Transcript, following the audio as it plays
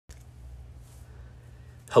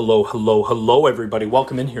Hello, hello, hello, everybody.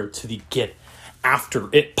 Welcome in here to the Get After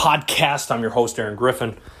It podcast. I'm your host, Aaron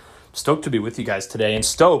Griffin. Stoked to be with you guys today, and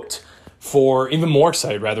stoked for, even more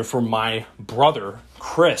excited rather, for my brother,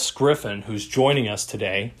 Chris Griffin, who's joining us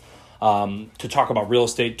today to talk about real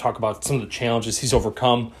estate, talk about some of the challenges he's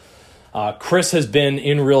overcome. Chris has been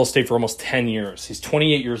in real estate for almost 10 years. He's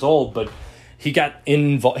 28 years old, but he got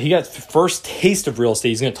involved. He got the first taste of real estate.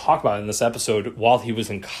 He's going to talk about it in this episode while he was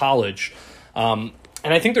in college.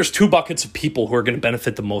 And I think there's two buckets of people who are going to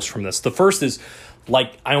benefit the most from this. The first is,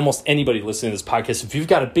 like almost anybody listening to this podcast, if you've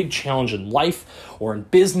got a big challenge in life or in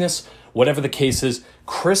business, whatever the case is,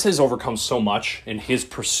 Chris has overcome so much in his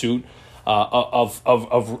pursuit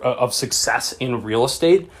of success in real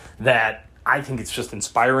estate that I think it's just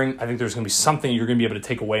inspiring. I think there's going to be something you're going to be able to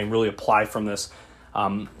take away and really apply from this,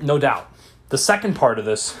 no doubt. The second part of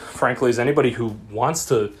this, frankly, is anybody who wants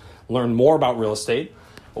to learn more about real estate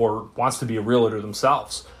or wants to be a realtor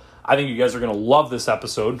themselves. I think you guys are going to love this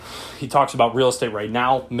episode. He talks about real estate right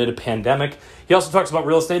now, mid a pandemic. He also talks about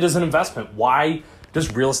real estate as an investment. Why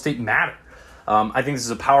does real estate matter? I think this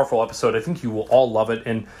is a powerful episode. I think you will all love it.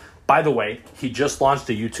 And by the way, he just launched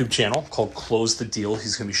a YouTube channel called Close the Deal.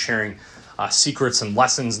 He's going to be sharing secrets and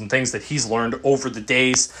lessons and things that he's learned over the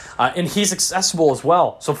days. And he's accessible as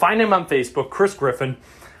well. So find him on Facebook, Chris Griffin.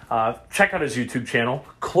 Check out his YouTube channel,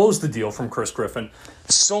 Close the Deal from Chris Griffin.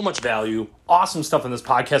 So much value, awesome stuff in this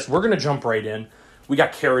podcast. We're going to jump right in. We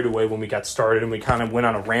got carried away when we got started, and we kind of went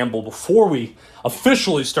on a ramble before we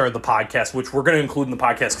officially started the podcast, which we're going to include in the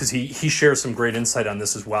podcast because he shares some great insight on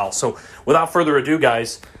this as well. So without further ado,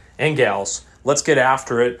 guys and gals, let's get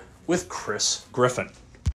after it with Chris Griffin.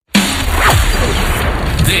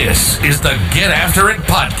 This is the Get After It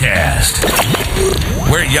podcast,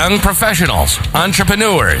 where young professionals,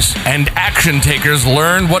 entrepreneurs, and action takers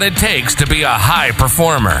learn what it takes to be a high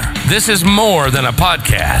performer. This is more than a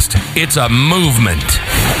podcast. It's a movement.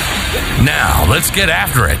 Now, let's get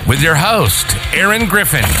after it with your host, Aaron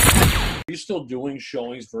Griffin. Are you still doing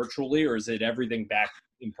showings virtually, or is it everything back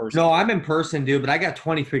in person? No, I'm in person, dude, but I got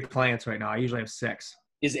 23 clients right now. I usually have 6.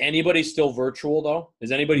 Is anybody still virtual, though?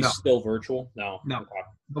 Is anybody still virtual? No. No. Okay.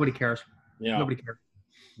 Nobody cares. Yeah. Nobody cares.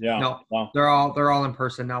 Yeah. No. Wow. They're all in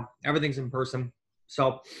person now. Everything's in person.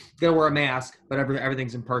 So gotta wear a mask, but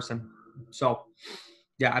everything's in person. So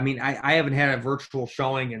yeah, I mean, I haven't had a virtual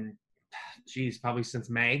showing in probably since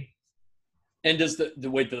May. And does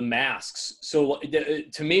the masks? So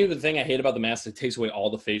to me, the thing I hate about the masks, it takes away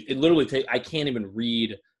all the face. It literally I can't even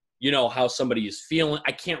read, how somebody is feeling.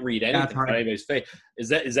 I can't read anything about anybody's face. Does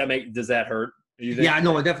that hurt? Yeah,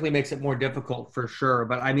 no, it definitely makes it more difficult for sure.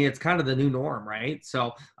 But I mean, it's kind of the new norm, right?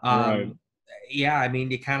 So, right. Yeah, I mean,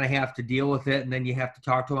 you kind of have to deal with it, and then you have to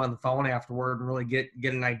talk to them on the phone afterward and really get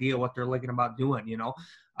an idea what they're looking about doing.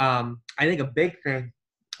 I think a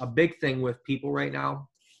big thing with people right now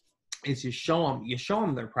is you show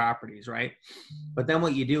them their properties, right? But then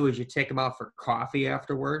what you do is you take them out for coffee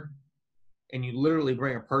afterward, and you literally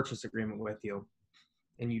bring a purchase agreement with you,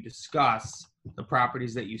 and you discuss the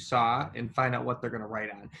properties that you saw and find out what they're going to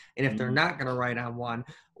write on. And if they're not going to write on one,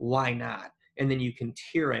 why not? And then you can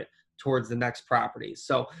tier it towards the next property.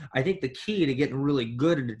 So I think the key to getting really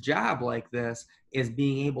good at a job like this is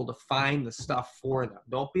being able to find the stuff for them.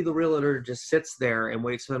 Don't be the realtor who just sits there and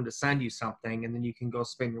waits for them to send you something and then you can go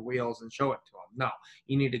spin your wheels and show it to them. No,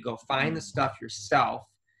 you need to go find the stuff yourself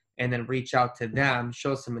and then reach out to them,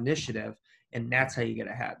 show some initiative, and that's how you get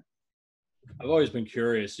ahead. I've always been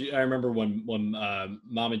curious. I remember when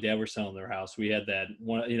mom and dad were selling their house, we had that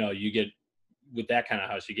one, you get with that kind of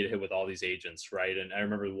house, you get hit with all these agents, right? And I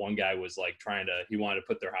remember one guy was like he wanted to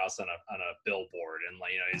put their house on a billboard, and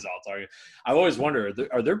he's all talking. I always wonder,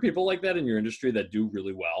 are there people like that in your industry that do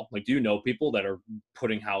really well? Like, do you know people that are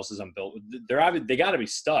putting houses on billboards? They got to be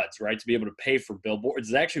studs, right? To be able to pay for billboards.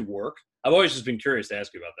 Does it actually work? I've always just been curious to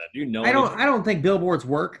ask you about that. Do you know? I don't think billboards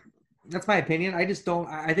work. That's my opinion. I just don't.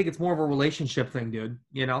 I think it's more of a relationship thing, dude.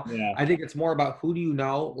 Yeah. I think it's more about who do you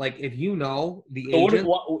know. Like if you know the agent.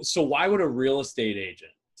 So why would a real estate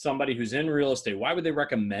agent, somebody who's in real estate, why would they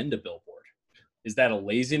recommend a billboard? Is that a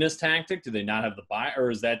laziness tactic? Do they not have the buy, or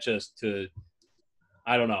is that just to?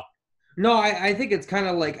 I don't know. No, I think it's kind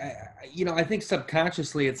of like, I think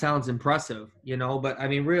subconsciously it sounds impressive, but I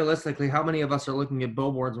mean, realistically, how many of us are looking at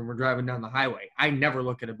billboards when we're driving down the highway? I never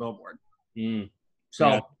look at a billboard.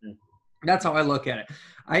 So. Yeah. That's how I look at it.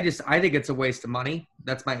 I think it's a waste of money.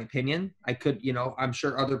 That's my opinion. I could, I'm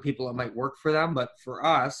sure other people it might work for them, but for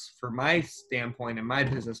us, for my standpoint and my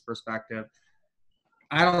business perspective,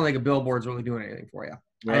 I don't think a billboard's really doing anything for you.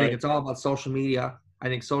 Right. I think it's all about social media. I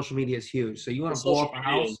think social media is huge. So you want to blow up a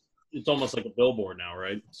house? it's almost like a billboard now,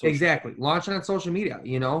 right? Exactly. Launch on social media,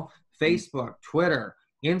 Facebook, Twitter,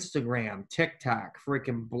 Instagram, TikTok,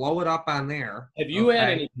 freaking blow it up on there. Have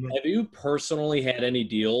you personally had any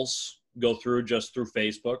deals go through just through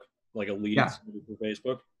Facebook, like a lead through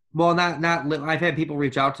Facebook? Well, not. I've had people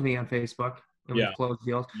reach out to me on Facebook and we've closed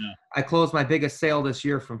deals. Yeah. I closed my biggest sale this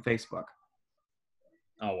year from Facebook.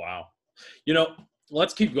 Oh, wow.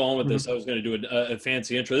 Let's keep going with this. I was going to do a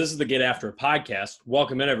fancy intro. This is the Get After It podcast.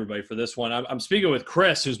 Welcome in, everybody, for this one. I'm speaking with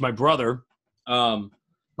Chris, who's my brother. Hello.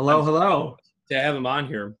 To have him on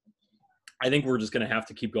here, I think we're just going to have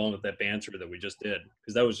to keep going with that banter that we just did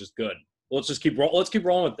because that was just good. Let's keep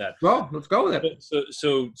rolling with that. Well, let's go with it.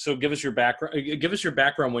 So give us your background. Give us your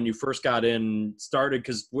background when you first got started,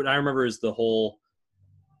 because what I remember is the whole.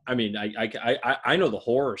 I mean, I know the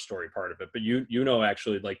horror story part of it, but you know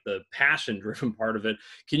actually like the passion-driven part of it.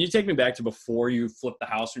 Can you take me back to before you flipped the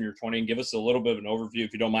house when you were 20 and give us a little bit of an overview,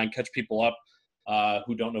 if you don't mind, catch people up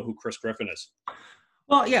who don't know who Chris Griffin is?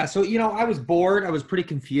 Well, yeah. So, I was bored. I was pretty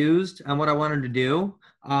confused on what I wanted to do.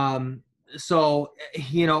 I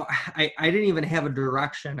didn't even have a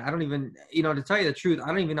direction. I don't even, to tell you the truth, I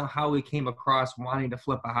don't even know how we came across wanting to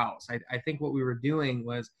flip a house. I think what we were doing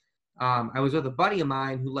was, I was with a buddy of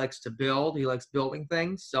mine who likes to build. He likes building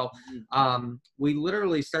things. So we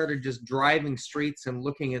literally started just driving streets and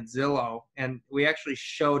looking at Zillow. And we actually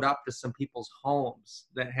showed up to some people's homes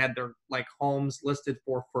that had their homes listed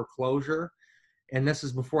for foreclosure. And this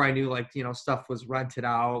is before I knew stuff was rented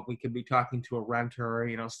out. We could be talking to a renter,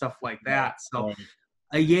 stuff like that. So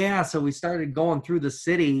so we started going through the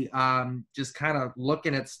city, just kind of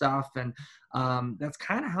looking at stuff. And that's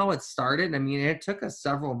kind of how it started. I mean, it took us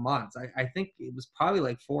several months. I think it was probably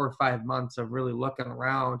like 4 or 5 months of really looking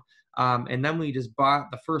around. And then we just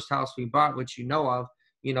bought the first house we bought, which was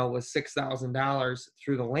 $6,000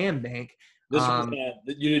 through the land bank.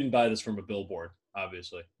 You didn't buy this from a billboard,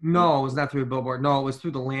 obviously. No, it was not through a billboard. No, it was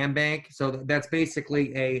through the land bank. So that's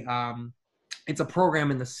basically it's a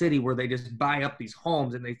program in the city where they just buy up these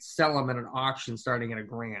homes and they sell them at an auction starting at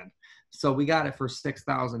 $1,000. So we got it for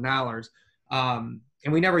 $6,000. And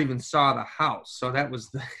we never even saw the house. So that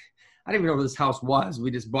was I didn't even know where this house was.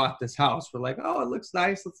 We just bought this house. We're like, oh, it looks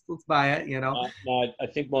nice. Let's buy it, I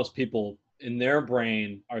think most people in their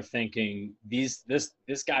brain are thinking this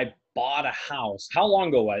guy bought a house. How long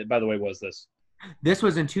ago, by the way, was this? This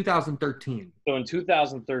was in 2013. So in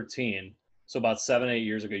 2013, so about 7-8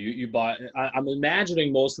 years ago, you bought. I'm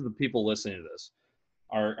imagining most of the people listening to this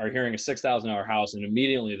are hearing a $6,000 house and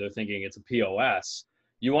immediately they're thinking it's a POS.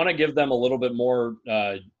 You want to give them a little bit more,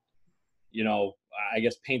 I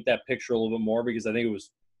guess paint that picture a little bit more, because I think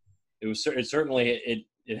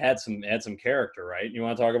it had some character, right? You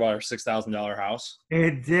want to talk about our $6,000 house?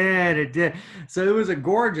 It did. So it was a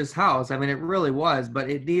gorgeous house. I mean, it really was, but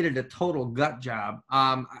it needed a total gut job.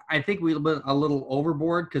 I think we went a little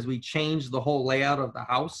overboard because we changed the whole layout of the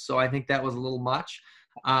house. So I think that was a little much.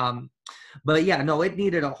 But yeah, no, it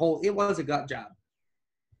needed it was a gut job.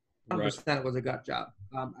 100% It was a gut job.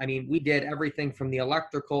 We did everything from the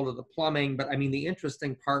electrical to the plumbing, but the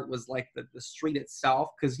interesting part was like the street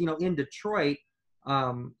itself. Cause in Detroit,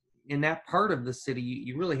 in that part of the city,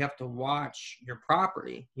 you really have to watch your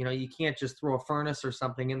property. You can't just throw a furnace or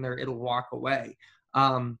something in there. It'll walk away,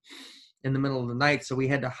 in the middle of the night. So we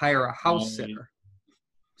had to hire a house sitter.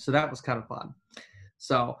 So that was kind of fun.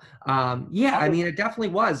 So, it definitely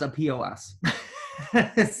was a POS.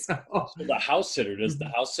 So the house sitter, does the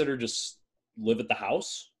house sitter just live at the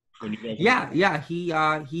house? He had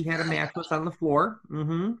a mattress on the floor,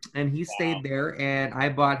 and he stayed there, and I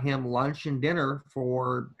bought him lunch and dinner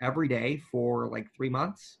for every day for like 3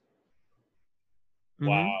 months.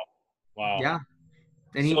 Wow. Yeah.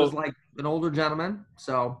 And he was like an older gentleman,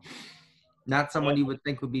 so not someone you would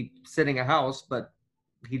think would be sitting a house, but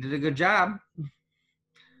he did a good job.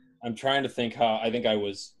 I'm trying to think how. I think I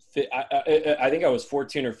was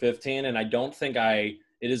 14 or 15, and I don't think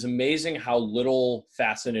it is amazing how little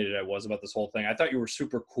fascinated I was about this whole thing. I thought you were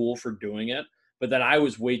super cool for doing it, but then I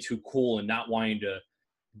was way too cool and not wanting to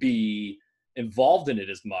be involved in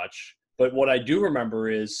it as much. But what I do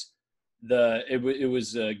remember is it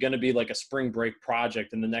was going to be like a spring break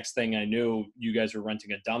project, and the next thing I knew, you guys were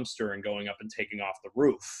renting a dumpster and going up and taking off the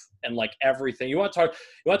roof and like everything. You want to talk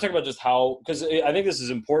about just how, because I think this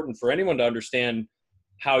is important for anyone to understand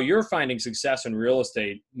how you're finding success in real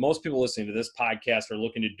estate. Most people listening to this podcast are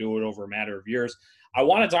looking to do it over a matter of years. I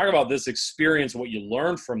want to talk about this experience, what you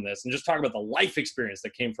learned from this, and just talk about the life experience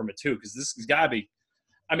that came from it too, because this has got to be.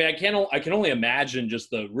 I can only imagine just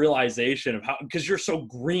the realization of how, because you're so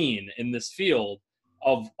green in this field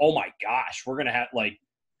of, oh my gosh, we're going to have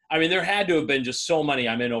I mean, there had to have been just so many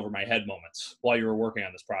I'm in over my head moments while you were working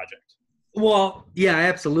on this project. Well, yeah,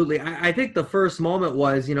 absolutely. I think the first moment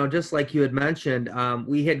was, just like you had mentioned,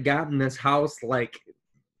 we had gotten this house, like,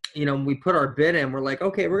 we put our bid in, we're like,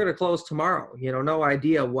 okay, we're going to close tomorrow, no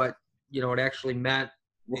idea what, it actually meant.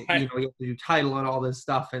 Right. You have to do title and all this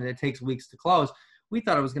stuff, and it takes weeks to close. We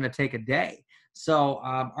thought it was going to take a day. So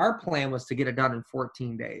our plan was to get it done in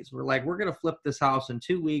 14 days. We're like, we're going to flip this house in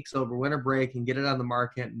 2 weeks over winter break and get it on the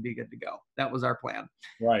market and be good to go. That was our plan.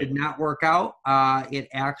 Right. Did not work out. It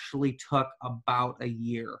actually took about a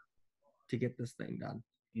year to get this thing done.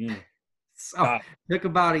 So it took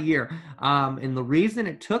about a year. And the reason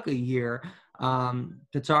it took a year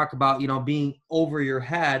to talk about, being over your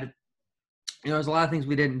head, there's a lot of things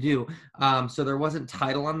we didn't do. So there wasn't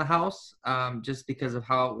title on the house just because of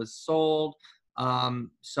how it was sold.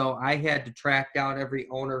 So I had to track down every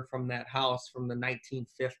owner from that house from the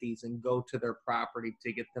 1950s and go to their property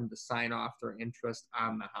to get them to sign off their interest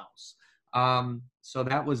on the house. So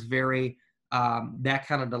that was that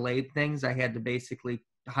kind of delayed things. I had to basically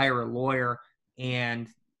hire a lawyer and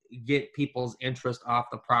get people's interest off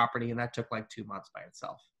the property. And that took like 2 months by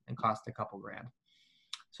itself and cost a couple grand.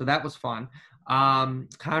 So that was fun.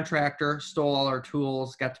 Contractor stole all our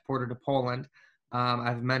tools, got deported to Poland.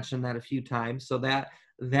 I've mentioned that a few times. So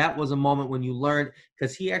that was a moment when you learned,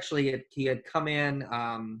 because he had come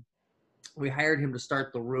in. We hired him to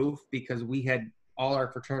start the roof because we had all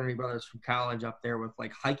our fraternity brothers from college up there with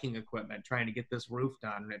like hiking equipment trying to get this roof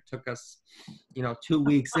done. And it took us, 2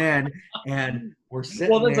 weeks in, and we're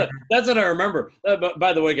sitting there. That's what I remember.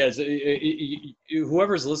 By the way, guys,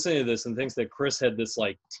 whoever's listening to this and thinks that Chris had this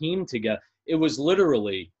like team together, it was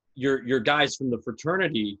literally your guys from the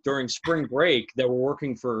fraternity during spring break that were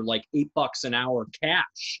working for like $8 an hour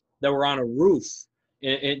cash that were on a roof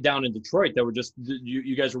down in Detroit that were just,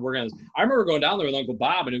 you guys were working on this. I remember going down there with Uncle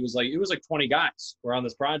Bob, and it was like 20 guys were on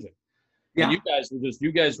this project. Yeah. And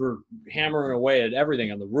you guys were hammering away at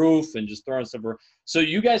everything on the roof and just throwing stuff. So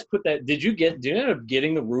you guys did you end up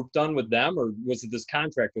getting the roof done with them, or was it this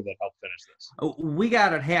contractor that helped finish this? We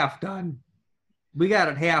got it half done.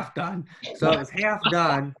 So it was half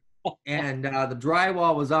done. And the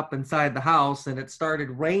drywall was up inside the house, and it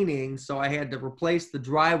started raining, so I had to replace the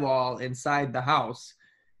drywall inside the house.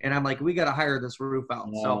 And I'm like, we got to hire this roof out.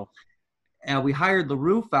 Wow. So we hired the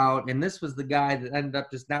roof out, and this was the guy that ended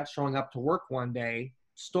up just not showing up to work one day,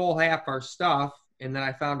 stole half our stuff, and then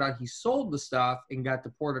I found out he sold the stuff and got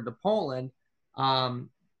deported to Poland. And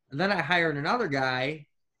then I hired another guy,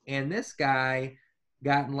 and this guy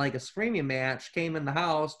got in like a screaming match, came in the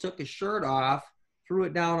house, took his shirt off, threw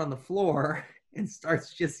it down on the floor, and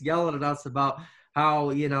starts just yelling at us about how,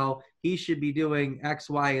 he should be doing X,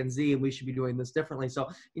 Y, and Z, and we should be doing this differently. So,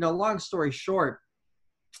 long story short,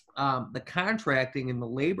 the contracting and the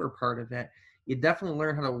labor part of it, you definitely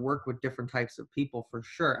learn how to work with different types of people for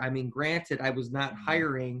sure. I mean, granted, I was not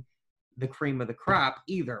hiring the cream of the crop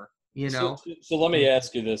either, So let me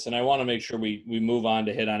ask you this, and I want to make sure we move on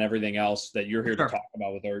to hit on everything else that you're here to talk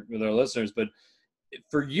about with our listeners. But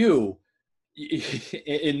for you,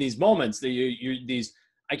 in these moments,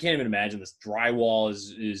 I can't even imagine this. Drywall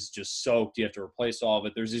is just soaked. You have to replace all of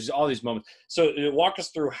it. There's all these moments. So walk us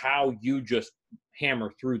through how you just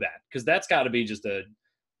hammer through that, because that's got to be just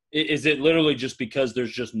is it literally just because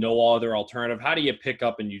there's just no other alternative? How do you pick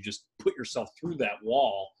up and you just put yourself through that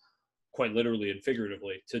wall, quite literally and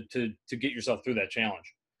figuratively, to get yourself through that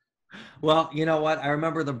challenge? Well, you know what? I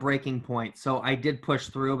remember the breaking point. So I did push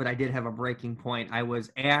through, but I did have a breaking point. I was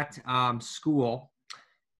at school,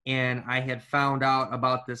 and I had found out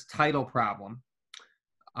about this title problem.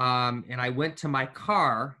 And I went to my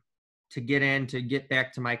car to get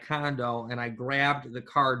back to my condo, and I grabbed the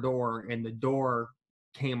car door, and the door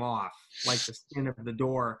came off. Like the skin of the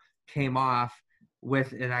door came off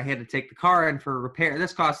and I had to take the car in for repair.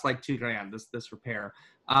 This cost like $2,000, this repair.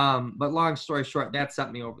 But long story short, that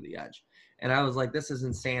sent me over the edge. And I was like, this is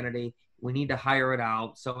insanity. We need to hire it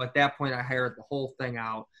out. So at that point, I hired the whole thing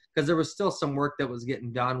out because there was still some work that was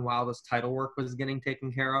getting done while this title work was getting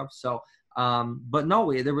taken care of. So, but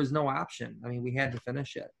no, there was no option. I mean, we had to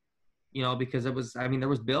finish it, because there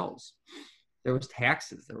was bills, there was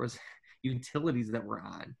taxes, there was utilities that were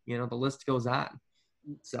on, the list goes on.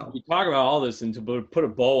 So you talk about all this, and to put a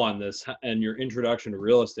bow on this and your introduction to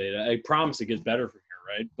real estate, I promise it gets better from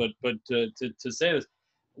here, right? But to say this,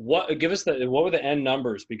 what were the end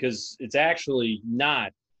numbers? Because it's actually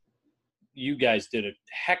not. You guys did a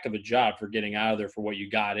heck of a job for getting out of there for what you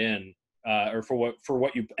got in, or for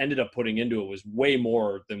what you ended up putting into it was way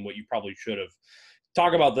more than what you probably should have.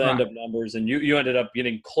 Talk about the end Right. up numbers, and you ended up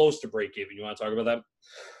getting close to break even. You want to talk about that?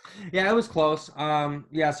 Yeah, it was close.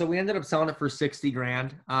 Yeah, so we ended up selling it for 60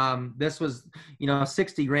 grand. This was,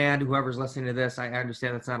 60 grand. Whoever's listening to this, I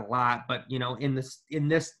understand that's not a lot, but in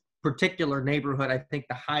this particular neighborhood, I think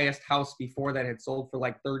the highest house before that had sold for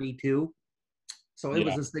like 32. So it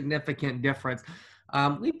was Yeah. a significant difference.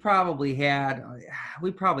 We probably had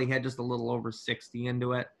just a little over 60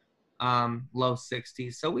 into it, low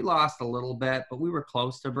 60s. So we lost a little bit, but we were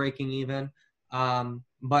close to breaking even.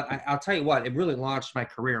 But I'll tell you what, it really launched my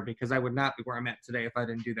career because I would not be where I'm at today if I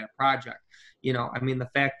didn't do that project. I mean,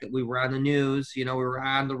 the fact that we were on the news, we were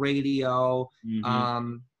on the radio.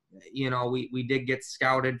 Mm-hmm. We did get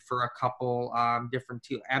scouted for a couple different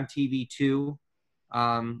MTV2.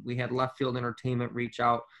 We had Left Field Entertainment reach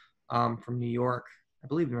out from New York. I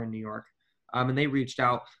believe they're in New York. And they reached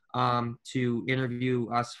out to interview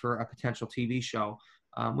us for a potential TV show,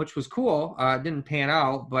 which was cool. It didn't pan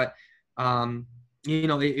out, but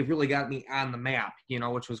it really got me on the map,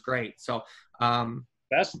 which was great. So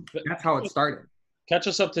That's how it started. Catch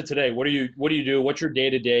us up to today. What do you do? What's your day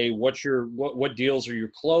to day? What deals are you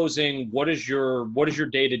closing? What is your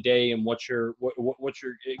day to day, and what's your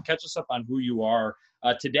catch us up on who you are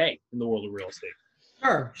today in the world of real estate.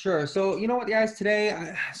 Sure. So you know what, guys, today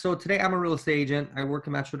I'm a real estate agent. I work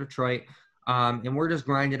in Metro Detroit. And we're just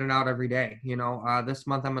grinding it out every day. This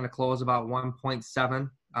month I'm going to close about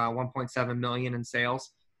 1.7 million in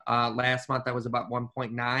sales. Last month I was about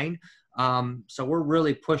 1.9. So we're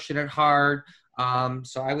really pushing it hard.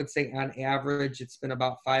 So I would say on average, it's been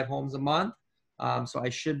about 5 homes a month. So I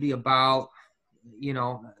should be about,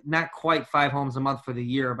 not quite 5 homes a month for the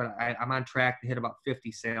year, but I'm on track to hit about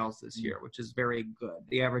 50 sales this year, which is very good.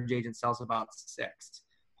 The average agent sells about 6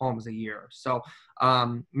 homes a year. So,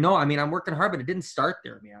 no, I mean, I'm working hard, but it didn't start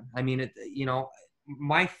there, man. I mean,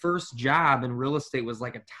 my first job in real estate was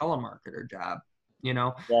like a telemarketer job.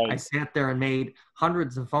 Right. I sat there and made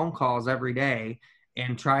hundreds of phone calls every day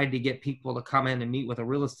and tried to get people to come in and meet with a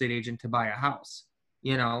real estate agent to buy a house.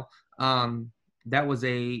 That was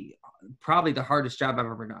probably the hardest job I've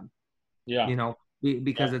ever done. Yeah.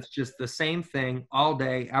 Because it's just the same thing all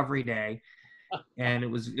day, every day. And it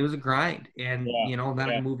was a grind. And, then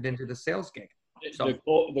I moved into the sales gig. So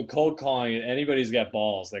the cold calling, anybody's got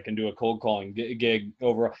balls that can do a cold calling gig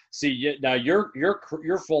over. See, now you're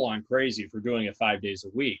full on crazy for doing it 5 days a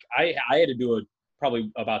week. I had to do it probably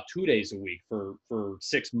about 2 days a week for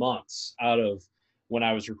 6 months out of when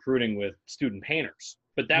I was recruiting with student painters.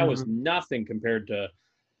 But that was nothing compared to,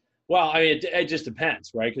 well, I mean, it just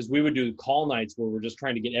depends, right? Because we would do call nights where we're just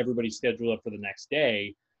trying to get everybody scheduled up for the next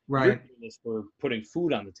day. Right. You're doing this for putting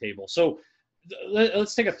food on the table. So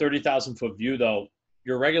let's take a 30,000 foot view though.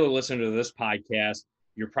 You're a regular listener to this podcast.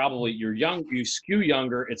 You're young, you skew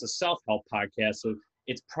younger. It's a self-help podcast. So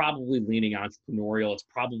it's probably leaning entrepreneurial. It's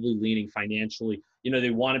probably leaning financially. They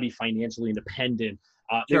want to be financially independent.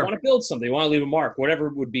 They want to build something. They want to leave a mark, whatever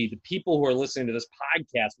it would be. The people who are listening to this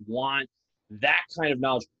podcast want that kind of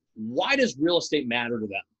knowledge. Why does real estate matter to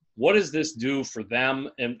them? What does this do for them?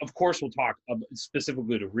 And of course, we'll talk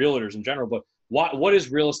specifically to realtors in general, but what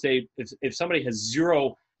is real estate if somebody has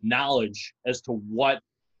zero knowledge as to what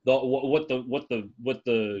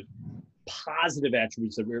the positive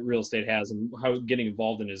attributes that real estate has and how getting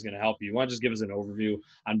involved in it is going to help you? You want to just give us an overview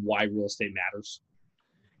on why real estate matters?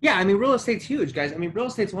 Yeah, I mean, real estate's huge, guys. I mean, real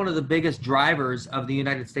estate's one of the biggest drivers of the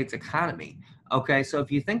United States economy. Okay, so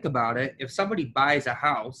if you think about it, if somebody buys a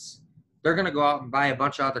house, they're going to go out and buy a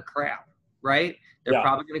bunch of other crap, right? They're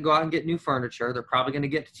probably going to go out and get new furniture. They're probably going to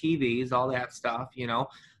get TVs, all that stuff,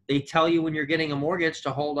 They tell you when you're getting a mortgage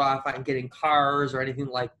to hold off on getting cars or anything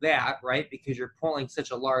like that, right? Because you're pulling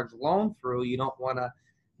such a large loan through, you don't want to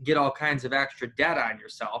get all kinds of extra debt on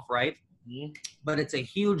yourself, right? Mm-hmm. But it's a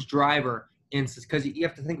huge driver because you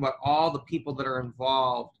have to think about all the people that are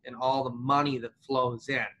involved and all the money that flows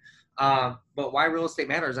in. But why real estate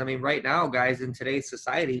matters? I mean, right now, guys, in today's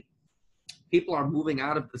society, people are moving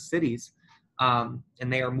out of the cities and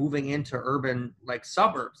they are moving into urban, like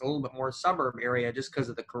suburbs, a little bit more suburb area just because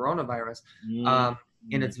of the coronavirus.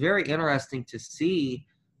 And it's very interesting to see.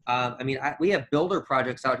 We have builder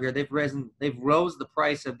projects out here. They've rose the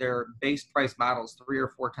price of their base price models 3 or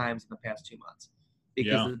 4 times in the past 2 months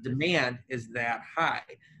because the demand is that high.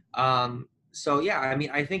 So yeah, I mean,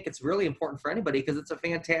 I think it's really important for anybody because it's a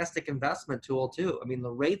fantastic investment tool too. I mean,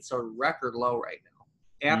 the rates are record low right now.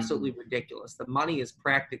 Absolutely ridiculous. The money is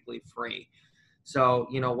practically free. So,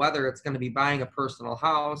 whether it's going to be buying a personal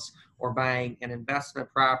house or buying an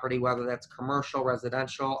investment property, whether that's commercial,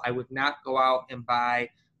 residential, I would not go out and buy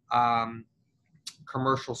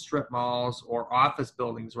commercial strip malls or office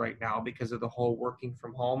buildings right now because of the whole working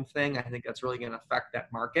from home thing. I think that's really going to affect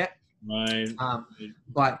that market. Right.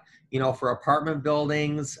 But, for apartment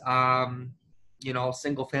buildings,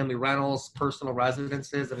 single family rentals, personal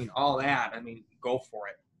residences, all that, go for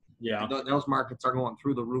it. Yeah. Those markets are going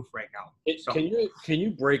through the roof right now. Can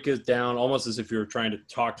you break it down almost as if you were trying to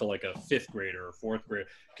talk to like a fifth grader or fourth grader?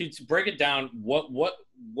 Can you break it down? What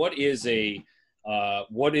is the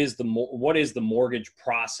mortgage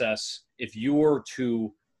process if you were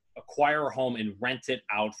to acquire a home and rent it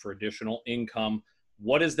out for additional income?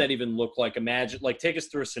 What does that even look like? Imagine, like, take us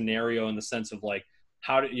through a scenario in the sense of like,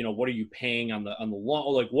 what are you paying on the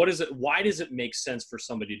loan? Like, what is it? Why does it make sense for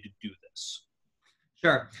somebody to do this?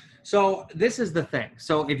 Sure. So this is the thing.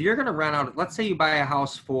 So if you're going to rent out, let's say you buy a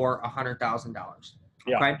house for $100,000.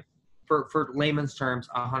 Yeah. Okay. For layman's terms,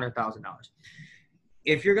 $100,000.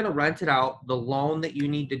 If you're going to rent it out, the loan that you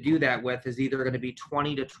need to do that with is either going to be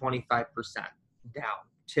 20 to 25% down,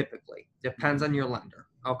 typically. Depends on your lender.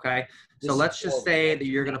 Okay. So let's just say that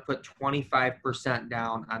you're going to put 25%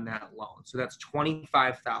 down on that loan. So that's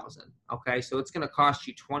 $25,000. Okay. So it's going to cost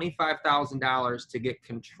you $25,000 to get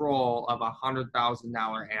control of a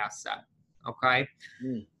 $100,000 asset. Okay.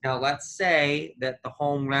 Now let's say that the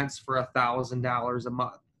home rents for $1,000 a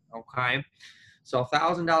month. Okay. So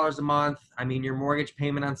 $1,000 a month, your mortgage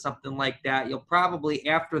payment on something like that, you'll probably,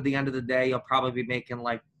 after the end of the day, you'll probably be making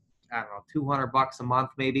like, I don't know, $200 a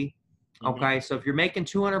month maybe. Okay, so if you're making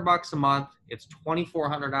 $200 a month, it's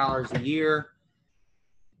 $2,400 a year.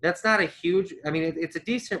 That's not a huge, it's a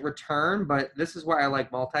decent return, but this is why I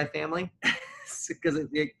like multifamily because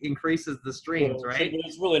it increases the streams, right?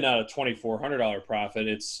 It's really not a $2,400 profit.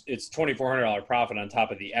 It's $2,400 profit on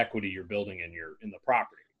top of the equity you're building in the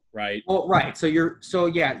property, right? Well, right. So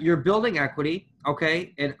you're building equity,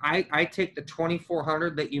 okay? And I take the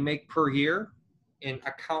 $2,400 that you make per year and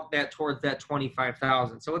account that towards that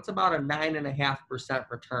 $25,000. So it's about a 9.5%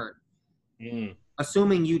 return,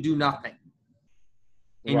 assuming you do nothing.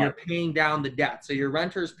 And You're paying down the debt. So your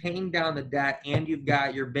renter's paying down the debt, and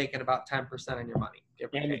you're making about 10% on your money.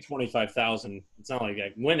 And the $25,000, it's not like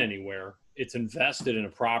that went anywhere. It's invested in a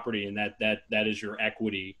property, and that is your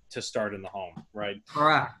equity to start in the home, right?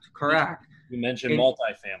 Correct. You mentioned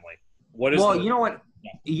multifamily. What is? Well, you know what?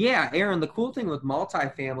 Yeah, Aaron, the cool thing with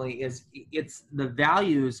multifamily is the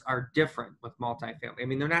values are different with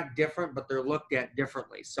multifamily. They're not different, but they're looked at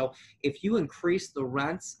differently. So if you increase the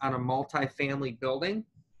rents on a multifamily building,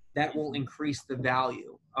 that will increase the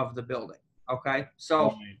value of the building. Okay.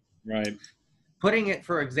 So right. Putting it,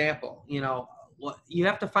 for example, you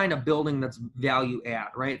have to find a building that's value add,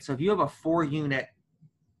 right? So if you have a 4-unit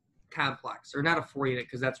complex, or not a 4-unit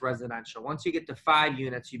because that's residential. Once you get to 5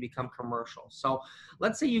 units, you become commercial. So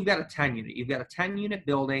let's say you've got a 10-unit. You've got a 10-unit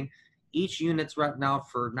building. Each unit's renting out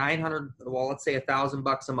for let's say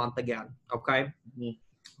 $1,000 a month again. Okay.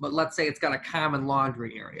 But let's say it's got a common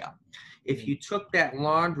laundry area. If you took that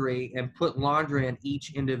laundry and put laundry in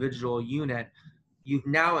each individual unit, you've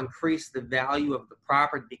now increased the value of the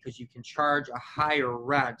property because you can charge a higher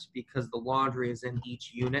rent because the laundry is in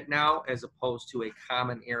each unit now as opposed to a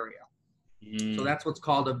common area. So that's what's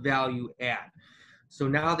called a value add. So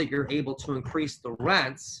now that you're able to increase the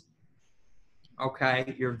rents,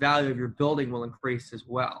 okay, your value of your building will increase as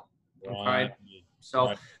well. Okay.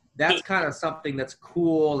 So that's kind of something that's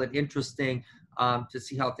cool and interesting to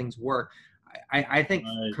see how things work. I think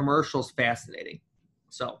commercial's fascinating.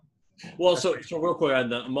 So real quick on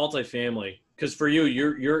the multifamily, because for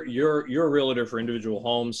you're a realtor for individual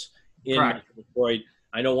homes in Detroit.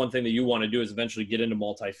 I know one thing that you want to do is eventually get into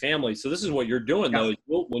multifamily. So this is what you're doing though.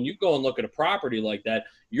 When you go and look at a property like that,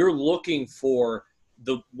 you're looking for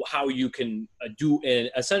how you can do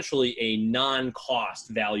essentially a non-cost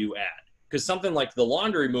value add. Because something like the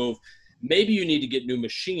laundry move, maybe you need to get new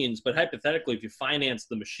machines, but hypothetically, if you finance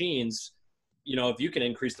the machines, if you can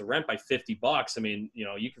increase the rent by $50,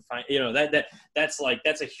 you can find,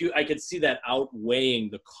 that's a huge, I could see that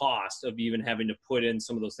outweighing the cost of even having to put in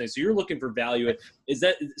some of those things. So you're looking for value. Is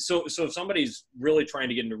that, so if somebody's really trying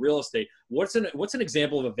to get into real estate, what's an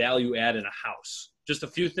example of a value add in a house? Just a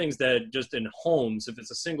few things that just in homes, if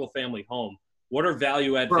it's a single family home, what are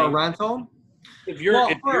value add for things? a rental? If you're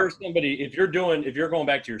going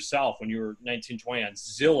back to yourself when you were 19, 20 on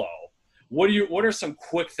Zillow, what are some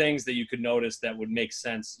quick things that you could notice that would make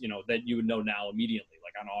sense, that you would know now immediately,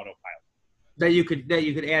 like on autopilot? That you could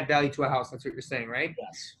add value to a house. That's what you're saying, right?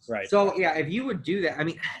 Yes. Right. So yeah, if you would do that,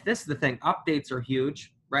 this is the thing. Updates are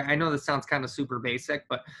huge, right? I know this sounds kind of super basic,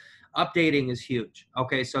 but updating is huge.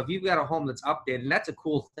 Okay. So if you've got a home that's updated, and that's a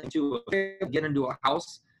cool thing too, if you get into a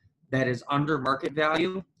house that is under market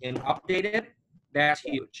value and updated, That's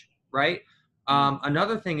huge, right?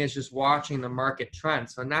 Another thing is just watching the market trend.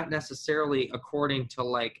 So not necessarily according to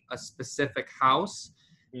like a specific house,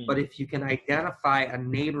 but if you can identify a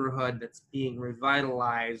neighborhood that's being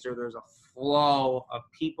revitalized or there's a flow of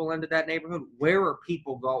people into that neighborhood, where are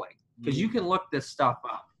people going? Because you can look this stuff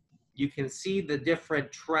up. You can see the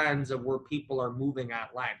different trends of where people are moving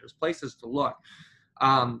online. There's places to look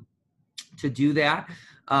to do that.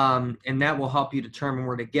 And that will help you determine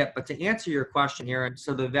where to get. But to answer your question here,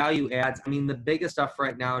 so the value adds, I mean, the biggest stuff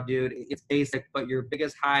right now, dude, it's basic, but your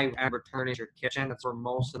biggest high end return is your kitchen. That's where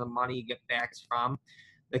most of the money you get back is from.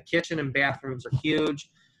 The kitchen and bathrooms are huge.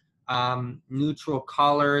 Neutral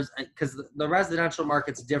colors, because the residential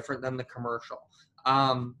market's different than the commercial.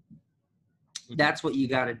 That's what you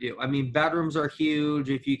got to do. I mean, bedrooms are huge.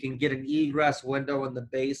 If you can get an egress window in the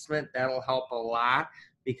basement, that'll help a lot,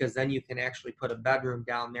 because then you can actually put a bedroom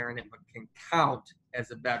down there and it can count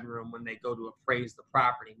as a bedroom when they go to appraise the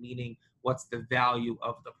property, meaning what's the value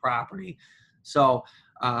of the property. So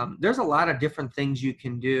there's a lot of different things you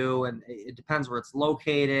can do, and it depends where it's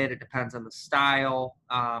located. It depends on the style.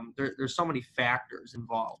 There's so many factors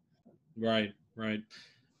involved. Right.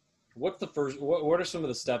 What's the first, what are some of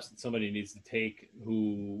the steps that somebody needs to take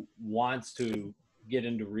who wants to get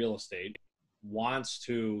into real estate, wants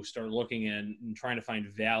to start looking in and trying to find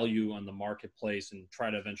value on the marketplace and try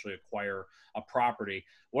to eventually acquire a property?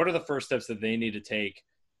 What are the first steps that they need to take?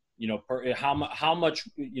 You know, how much,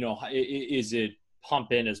 you know, is it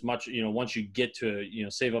pump in as much, you know, once you get to, you know,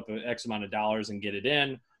 save up an X amount of dollars and get it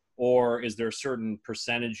in, or is there a certain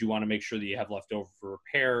percentage you want to make sure that you have left over for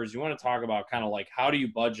repairs? You want to talk about kind of like, how do you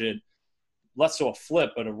budget, less so a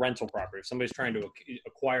flip, but a rental property? If somebody's trying to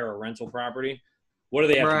acquire a rental property, what do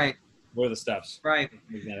they have to do? What are the steps? Right.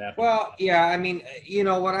 Well, yeah, I mean, you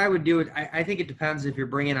know, what I would do, I think it depends if you're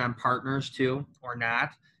bringing on partners too or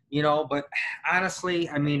not, you know, but honestly,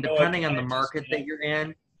 I mean, depending on the market that you're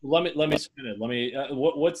in. Let me spin it.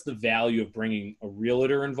 What's the value of bringing a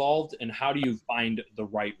realtor involved, and how do you find the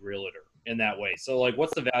right realtor in that way? So like,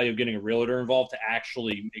 what's the value of getting a realtor involved to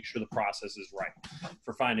actually make sure the process is right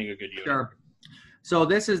for finding a good unit? Sure. So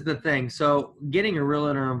this is the thing. So getting a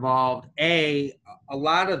realtor involved, a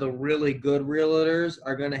lot of the really good realtors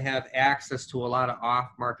are going to have access to a lot of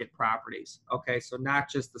off-market properties. Okay, so not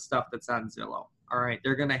just the stuff that's on Zillow. All right,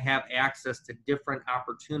 they're going to have access to different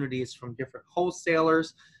opportunities from different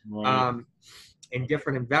wholesalers and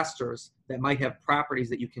different investors that might have properties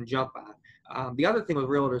that you can jump on. The other thing with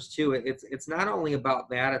realtors too, it's not only about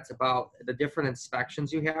that, it's about the different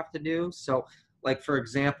inspections you have to do. So like, for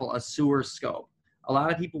example, a sewer scope. A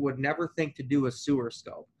lot of people would never think to do a sewer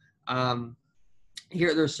scope.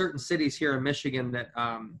 Here, there's certain cities here in Michigan that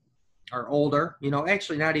are older, you know,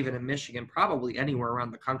 actually not even in Michigan, probably anywhere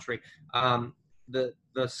around the country.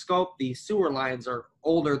 The scope, the sewer lines are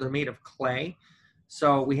older. They're made of clay.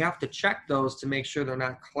 So we have to check those to make sure they're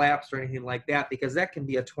not collapsed or anything like that, because that can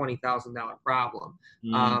be a $20,000 problem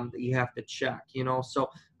that you have to check, you know. So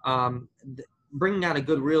bringing out a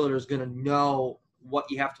good realtor is going to know what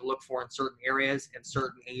you have to look for in certain areas and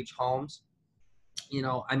certain age homes. You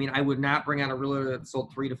know, I mean, I would not bring out a realtor that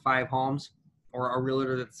sold 3 to 5 homes, or a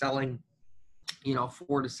realtor that's selling, you know,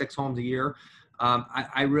 4 to 6 homes a year.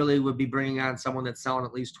 I really would be bringing on someone that's selling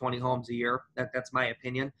at least 20 homes a year. That's my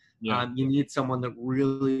opinion. Yeah. You need someone that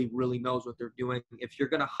really, really knows what they're doing. If you're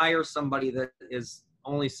going to hire somebody that is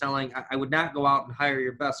only selling, I would not go out and hire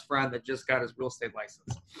your best friend that just got his real estate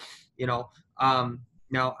license. You know,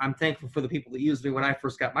 now I'm thankful for the people that used me when I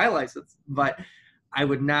first got my license, but I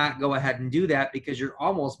would not go ahead and do that, because you're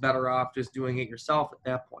almost better off just doing it yourself at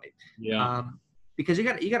that point. Yeah. Because you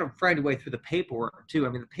got to find a way through the paperwork too. I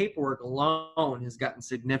mean, the paperwork alone has gotten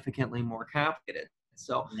significantly more complicated.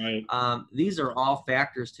 So these are all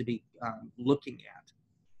factors to be looking at.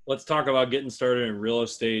 Let's talk about getting started in real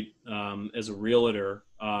estate as a realtor.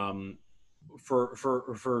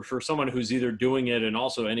 For someone who's either doing it, and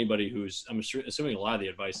also anybody who's, I'm assuming a lot of the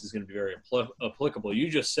advice is going to be very applicable. You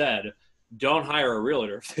just said, don't hire a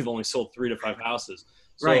realtor if they've only sold 3 to 5 houses.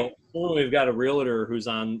 So we've got a realtor who's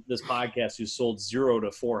on this podcast who's sold 0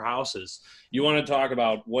 to 4 houses. You want to talk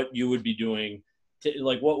about what you would be doing,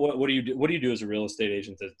 like what do you do as a real estate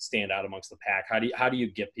agent to stand out amongst the pack? How do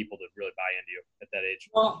you get people to really buy into you at that age?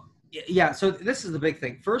 Well, yeah. So this is the big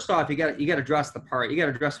thing. First off, you got to dress the part. You got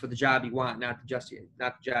to dress for the job you want, not the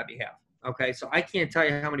job you have. Okay. So I can't tell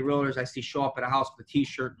you how many realtors I see show up at a house with a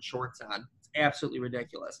t-shirt and shorts on. It's absolutely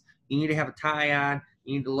ridiculous. You need to have a tie on.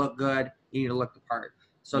 You need to look good. You need to look the part.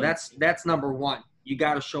 So that's number one. You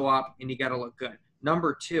got to show up and you got to look good.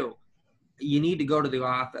 Number 2, you need to go to the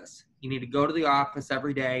office. You need to go to the office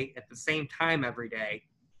every day at the same time every day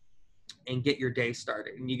and get your day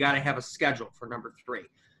started. And you got to have a schedule for number 3.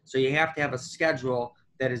 So you have to have a schedule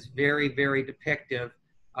that is very, very depictive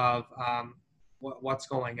of what's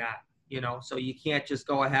going on, you know. So you can't just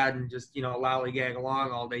go ahead and just, you know, lollygag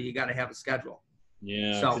along all day. You got to have a schedule.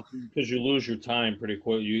 Yeah, So because you lose your time pretty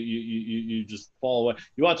quick. You just fall away.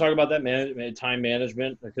 You want to talk about that time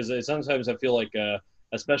management? Because sometimes I feel like,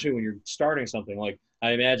 especially when you're starting something, like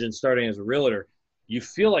I imagine starting as a realtor, you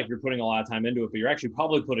feel like you're putting a lot of time into it, but you're actually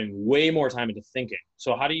probably putting way more time into thinking.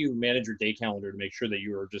 So how do you manage your day calendar to make sure that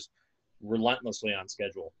you are just relentlessly on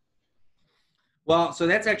schedule? Well, so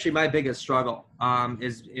that's actually my biggest struggle,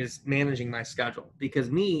 is managing my schedule. Because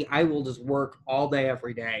I will just work all day,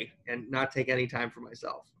 every day, and not take any time for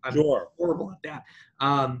myself. I'm horrible at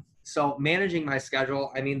that. So managing my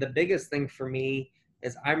schedule, I mean, the biggest thing for me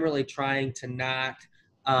is I'm really trying to not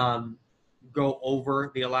go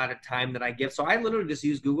over the allotted time that I give. So I literally just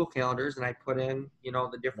use Google Calendars, and I put in, you know,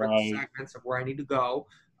 the different segments of where I need to go,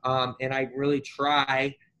 and I really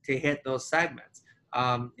try to hit those segments.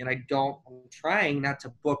 And I'm trying not to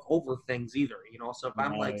book over things either, you know. So if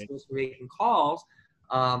I'm like supposed to be making calls,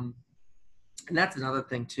 and that's another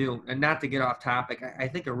thing too, and not to get off topic, I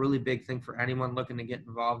think a really big thing for anyone looking to get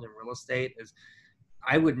involved in real estate is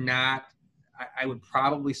I would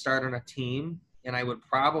probably start on a team, and I would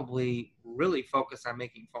probably really focus on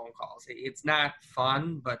making phone calls. It's not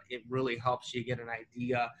fun, but it really helps you get an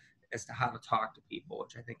idea as to how to talk to people,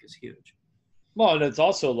 which I think is huge. Well, and it's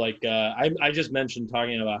also like I just mentioned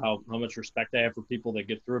talking about how much respect I have for people that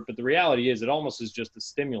get through it. But the reality is it almost is just a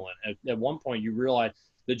stimulant. At one point, you realize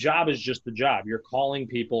the job is just the job. You're calling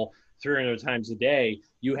people 300 times a day.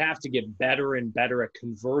 You have to get better and better at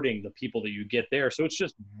converting the people that you get there. So it's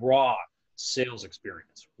just raw sales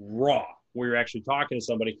experience, raw, where you're actually talking to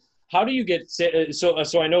somebody. How do you get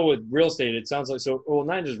so I know with real estate, it sounds like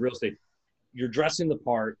not just real estate. You're dressing the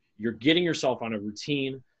part. You're getting yourself on a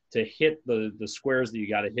routine to hit the squares that you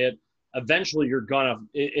got to hit. Eventually you're gonna,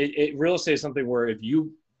 real estate is something where if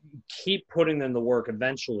you keep putting in the work,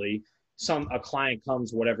 eventually a client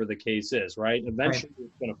comes, whatever the case is, right? Eventually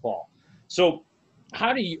It's gonna fall. So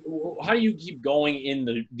how do you keep going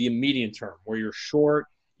in the immediate term where you're short,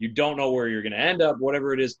 you don't know where you're gonna end up,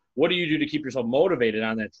 whatever it is? What do you do to keep yourself motivated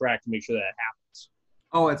on that track to make sure that happens?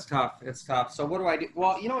 Oh, it's tough. It's tough. So what do I do?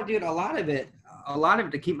 Well, you know, dude, a lot of it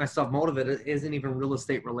to keep myself motivated isn't even real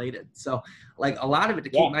estate related. So like a lot of it to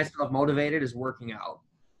keep myself motivated is working out.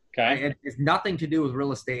 Okay. It's nothing to do with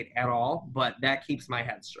real estate at all, but that keeps my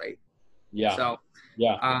head straight. Yeah. So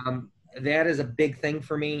that is a big thing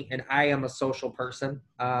for me. And I am a social person.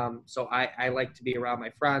 So I like to be around my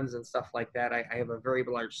friends and stuff like that. I have a very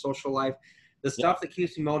large social life. The stuff that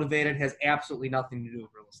keeps me motivated has absolutely nothing to do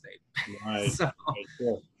with real estate. Right.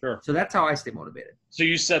 Sure. So that's how I stay motivated. So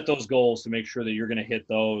you set those goals to make sure that you're going to hit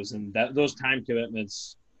those, and that those time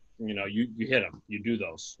commitments, you know, you hit them. You do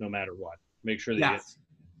those no matter what. Make sure that you hit them.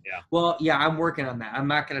 Yeah. Well, yeah, I'm working on that. I'm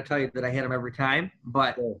not going to tell you that I hit them every time,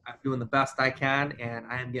 but I'm doing the best I can, and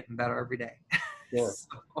I am getting better every day. Sure.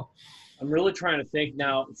 I'm really trying to think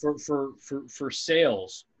now for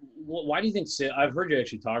sales. Why do you think I've heard you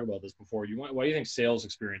actually talk about this before. Why do you think sales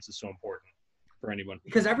experience is so important for anyone?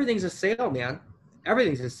 Because everything's a sale, man.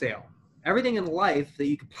 Everything's a sale. Everything in life that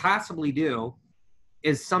you could possibly do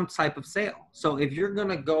is some type of sale. So if you're going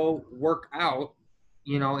to go work out,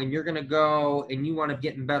 you know, and you're going to go and you want to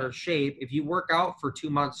get in better shape, if you work out for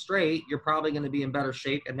 2 months straight, you're probably going to be in better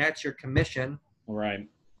shape, and that's your commission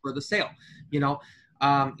for the sale. You know,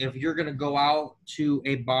 if you're going to go out to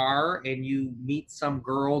a bar and you meet some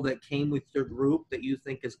girl that came with your group that you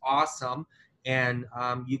think is awesome, and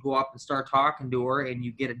you go up and start talking to her and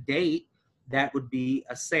you get a date, that would be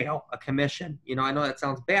a sale, a commission. You know, I know that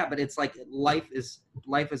sounds bad, but it's like life is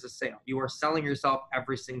a sale. You are selling yourself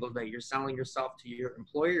every single day. You're selling yourself to your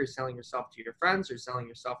employer. You're selling yourself to your friends. You're selling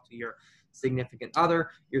yourself to your significant other.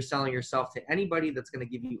 You're selling yourself to anybody that's going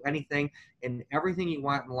to give you anything and everything you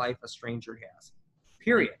want in life a stranger has.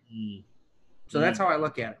 Period. So that's how I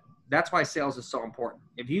look at it. That's why sales is so important.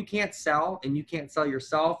 If you can't sell and you can't sell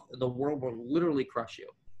yourself, the world will literally crush you.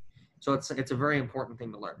 So it's a very important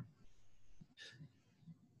thing to learn.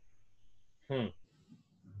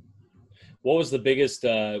 What was your biggest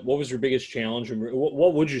challenge?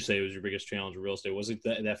 What would you say was your biggest challenge in real estate? Was it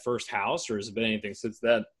that first house, or has it been anything since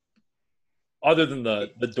that, other than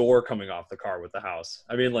the door coming off the car with the house?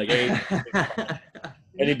 I mean, like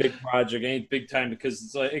any big project, any big time,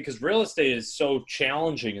 because real estate is so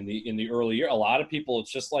challenging in the early year. A lot of people,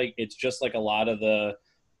 it's just like a lot of the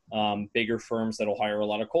bigger firms that'll hire a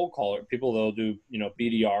lot of cold caller people. They'll do, you know,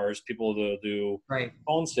 BDRs, people that'll do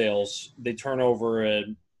phone sales. They turn over at,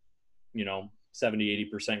 you know,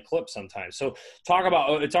 70-80% clip sometimes. So talk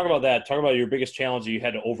about that. Talk about your biggest challenge that you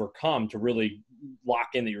had to overcome to really lock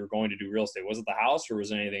in that you were going to do real estate. Was it the house or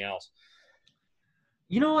was it anything else?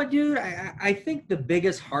 You know what, dude? I think the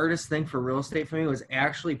biggest, hardest thing for real estate for me was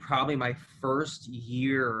actually probably my first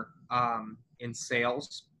year in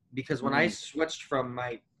sales, because when I switched from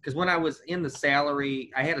because when I was in the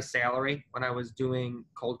salary, I had a salary when I was doing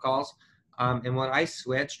cold calls. And when I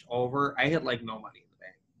switched over, I had like no money in the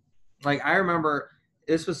bank. Like, I remember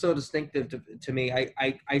this was so distinctive to me.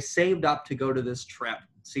 I saved up to go to this trip,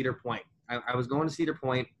 Cedar Point. I was going to Cedar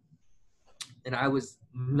Point, and I was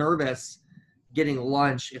nervous getting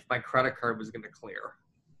lunch if my credit card was going to clear.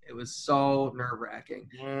 It was so nerve-wracking.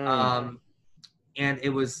 And it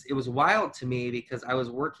was wild to me because I was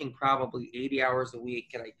working probably 80 hours a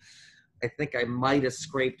week, and I think I might have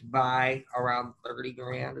scraped by around 30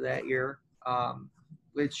 grand that year.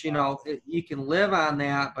 Which, you know, you can live on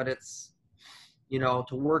that, but it's, you know,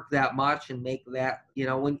 to work that much and make that, you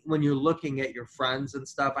know, when you're looking at your friends and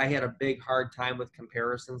stuff, I had a big hard time with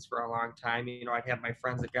comparisons for a long time. You know, I'd have my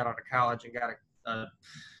friends that got out of college and got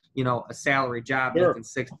a salary job making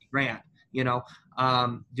 60 grand, you know,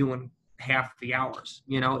 doing half the hours,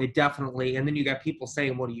 you know, it definitely, and then you got people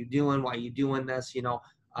saying, what are you doing? Why are you doing this? You know?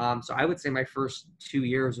 So I would say my first 2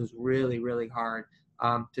 years was really, really hard,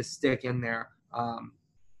 to stick in there.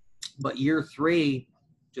 But year 3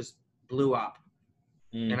 just blew up,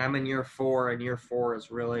 and I'm in year 4, and year 4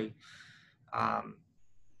 is really,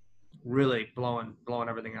 really blowing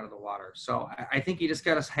everything out of the water. So I think you just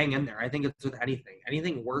got to hang in there. I think it's with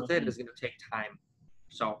anything worth it is going to take time.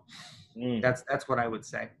 So that's what I would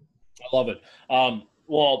say. I love it.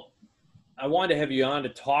 Well, I wanted to have you on to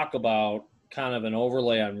talk about kind of an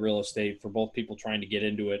overlay on real estate for both people trying to get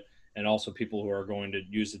into it and also people who are going to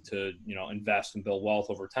use it to, you know, invest and build wealth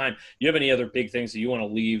over time. Do you have any other big things that you want to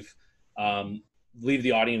leave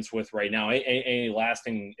the audience with right now? Any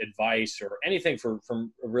lasting advice or anything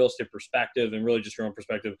from a real estate perspective and really just your own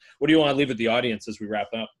perspective? What do you want to leave with the audience as we wrap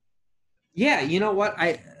up? Yeah, you know what?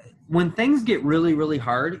 When things get really, really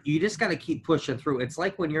hard, you just got to keep pushing through. It's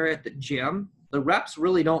like when you're at the gym, the reps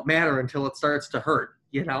really don't matter until it starts to hurt,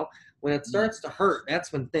 you know? When it starts to hurt,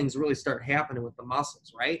 that's when things really start happening with the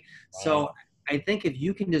muscles, right? Wow. So I think if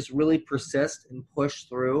you can just really persist and push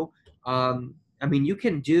through, I mean,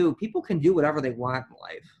 people can do whatever they want in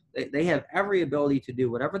life. They have every ability to do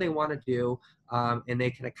whatever they want to do, and they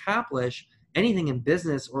can accomplish anything in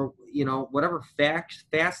business or, you know, whatever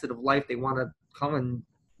facet of life they want to come and,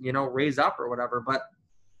 you know, raise up or whatever. But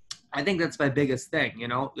I think that's my biggest thing, you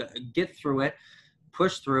know, get through it,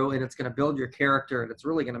 push through, and it's going to build your character, and it's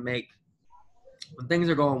really going to make, when things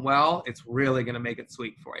are going well, it's really going to make it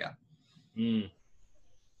sweet for you.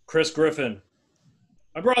 Chris Griffin,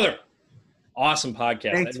 my brother. Awesome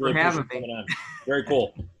podcast. Thanks for having me. On. Very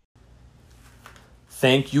cool.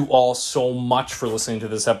 Thank you all so much for listening to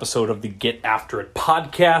this episode of the Get After It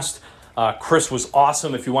podcast. Chris was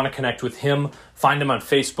awesome. If you want to connect with him, find him on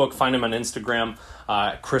Facebook, find him on Instagram,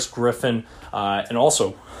 Chris Griffin, and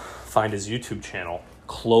also find his YouTube channel,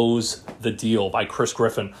 Close the Deal by Chris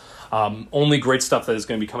Griffin. Only great stuff that is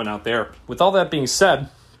going to be coming out there. With all that being said,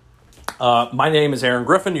 my name is Aaron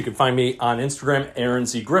Griffin. You can find me on Instagram, Aaron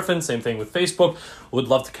Z. Griffin. Same thing with Facebook. Would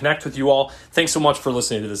love to connect with you all. Thanks so much for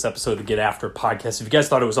listening to this episode of the Get After It podcast. If you guys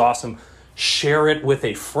thought it was awesome, share it with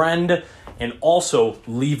a friend, and also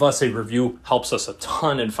leave us a review. Helps us a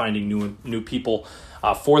ton in finding new people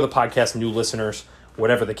for the podcast, new listeners,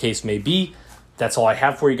 whatever the case may be. That's all I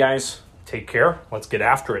have for you guys. Take care. Let's get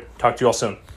after it. Talk to you all soon.